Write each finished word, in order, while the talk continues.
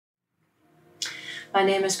My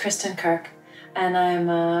name is Kristin Kirk, and I'm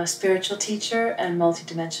a spiritual teacher and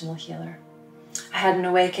multidimensional healer. I had an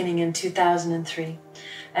awakening in 2003,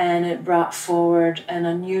 and it brought forward an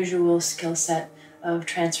unusual skill set of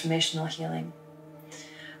transformational healing.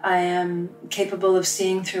 I am capable of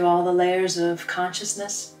seeing through all the layers of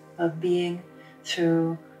consciousness, of being,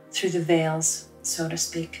 through the veils, so to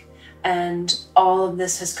speak. And all of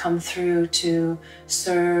this has come through to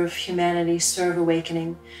serve humanity, serve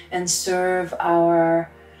awakening, and serve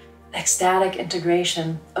our ecstatic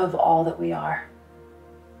integration of all that we are.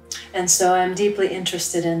 And so I'm deeply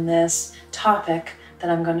interested in this topic that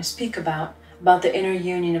I'm going to speak about the inner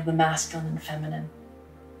union of the masculine and feminine.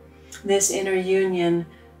 This inner union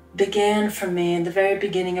began for me in the very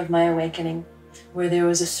beginning of my awakening, where there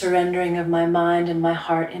was a surrendering of my mind and my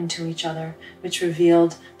heart into each other, which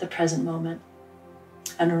revealed the present moment.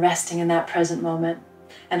 And resting in that present moment,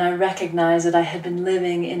 and I recognized that I had been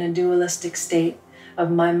living in a dualistic state of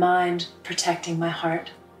my mind protecting my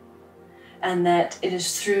heart, and that it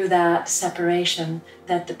is through that separation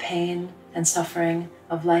that the pain and suffering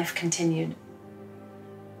of life continued.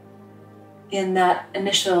 In that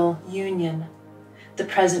initial union, the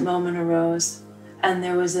present moment arose, and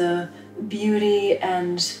there was a beauty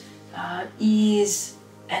and ease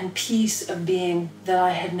and peace of being that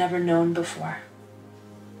I had never known before.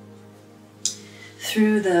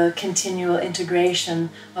 Through the continual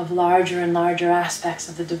integration of larger and larger aspects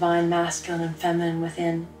of the divine masculine and feminine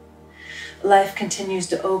within, life continues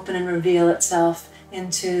to open and reveal itself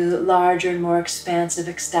into larger and more expansive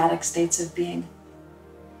ecstatic states of being.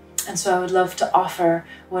 And so I would love to offer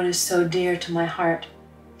what is so dear to my heart,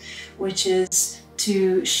 which is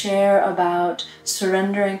to share about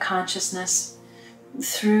surrendering consciousness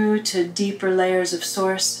through to deeper layers of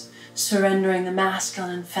source, surrendering the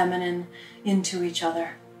masculine and feminine into each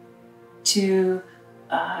other, to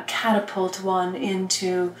catapult one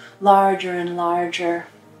into larger and larger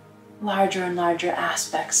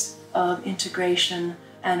aspects of integration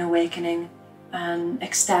and awakening and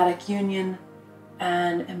ecstatic union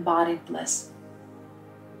and embodied bliss.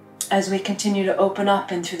 As we continue to open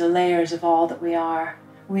up into the layers of all that we are,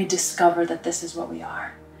 we discover that this is what we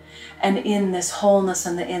are. And in this wholeness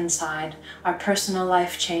on the inside, our personal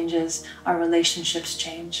life changes, our relationships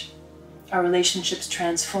change. Our relationships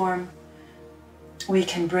transform. We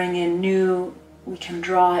can bring in we can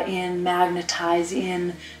draw in, magnetize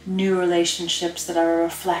in new relationships that are a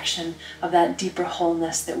reflection of that deeper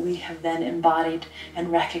wholeness that we have then embodied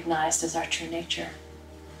and recognized as our true nature.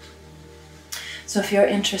 So if you're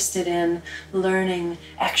interested in learning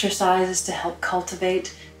exercises to help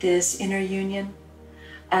cultivate this inner union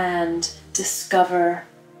and discover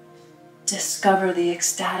the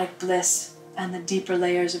ecstatic bliss and the deeper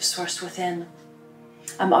layers of source within,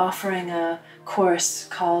 I'm offering a course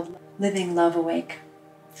called Living Love Awake,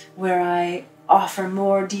 where I offer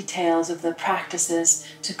more details of the practices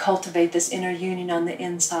to cultivate this inner union on the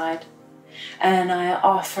inside. And I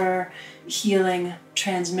offer healing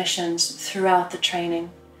transmissions throughout the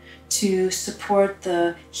training to support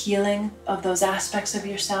the healing of those aspects of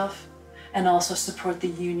yourself and also support the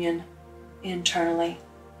union internally.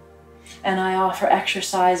 And I offer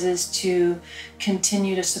exercises to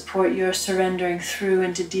continue to support your surrendering through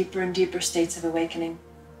into deeper and deeper states of awakening.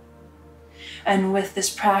 And with this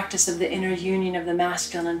practice of the inner union of the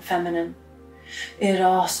masculine and feminine, it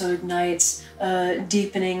also ignites a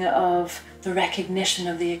deepening of the recognition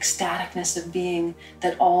of the ecstaticness of being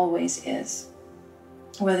that always is,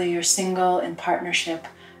 whether you're single, in partnership,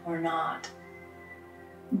 or not.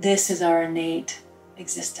 This is our innate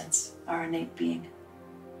existence, our innate being.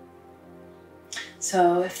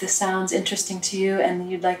 So if this sounds interesting to you and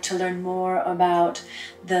you'd like to learn more about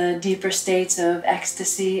the deeper states of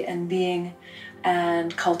ecstasy and being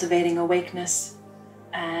and cultivating awakeness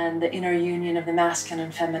and the inner union of the masculine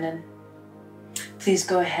and feminine, please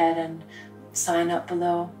go ahead and sign up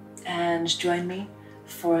below and join me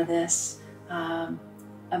for this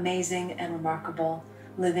amazing and remarkable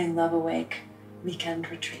Living Love Awake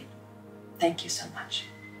weekend retreat. Thank you so much.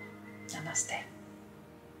 Namaste.